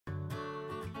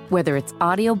Whether it's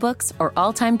audiobooks or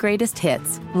all-time greatest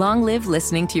hits, long live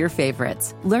listening to your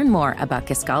favorites. Learn more about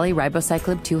Kisqali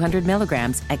Ribociclib 200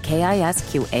 milligrams at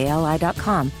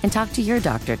KISQALI.com and talk to your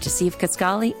doctor to see if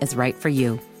Kisqali is right for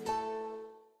you.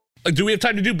 Do we have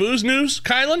time to do booze news,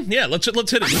 Kylan? Yeah, let's hit it.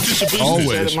 Let's do some booze Always.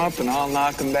 news. Set him up and I'll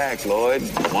knock him back, Lloyd.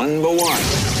 One by one.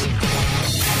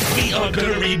 We are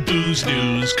gonna read booze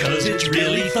news, cause it's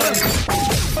really fun.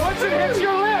 Once it hits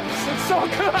your lips, it's so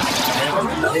good. Hammer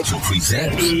and Nigel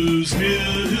present Booze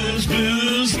news,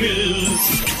 booze news.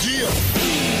 Yeah.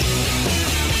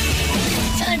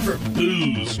 Time for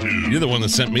Booze news. You're the one that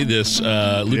sent me this,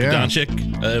 Luka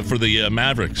Doncic, for the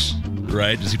Mavericks,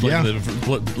 right? Does he play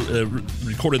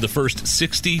recorded the first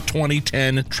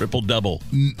 60-20-10 triple-double.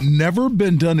 Never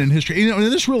been done in history. You know,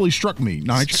 this really struck me,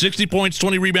 Nigel. 60 points,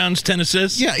 20 rebounds, 10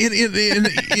 assists? Yeah,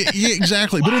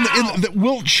 exactly. But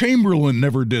Wilt Chamberlain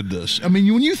never did this. I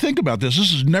mean, when you think about this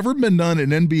has never been done in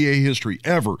NBA history,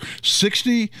 ever.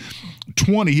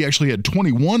 60-20, he actually had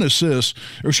 21 assists,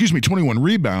 21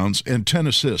 rebounds and 10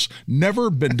 assists. Never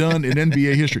been done in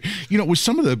NBA history. You know, with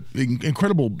some of the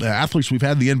incredible athletes we've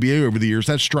had in the NBA over the years,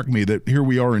 that struck me that here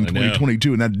we are in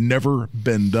 2022, and that had never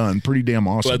been done. Pretty damn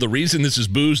awesome. Well, the reason this is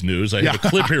booze news, I have a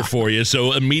clip here for you.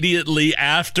 So immediately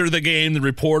after the game, the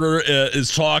reporter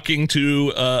is talking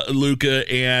to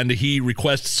Luka, and he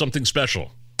requests something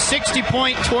special.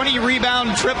 60-point,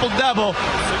 20-rebound, triple-double.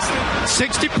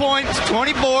 60 points,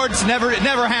 20 boards. It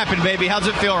never happened, baby. How's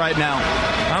it feel right now?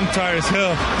 I'm tired as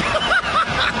hell.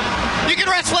 You can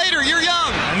rest later. You're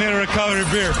young. I need a recovery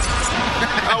beer.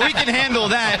 We can handle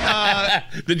that.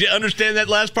 Did you understand that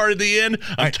last part at the end?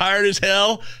 I'm tired as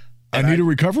hell. I need a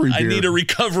recovery beer. I need a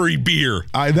recovery beer.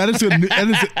 That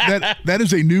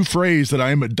is a new phrase that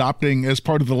I am adopting as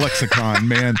part of the lexicon,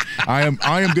 man. I am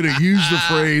going to use the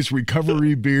phrase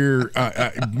recovery beer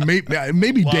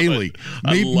maybe daily.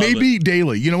 Maybe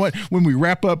daily. You know what? When we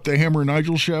wrap up the Hammer and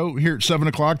Nigel show here at 7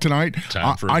 o'clock tonight,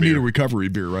 I need a recovery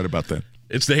beer right about then.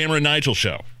 It's the Hammer and Nigel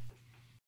show.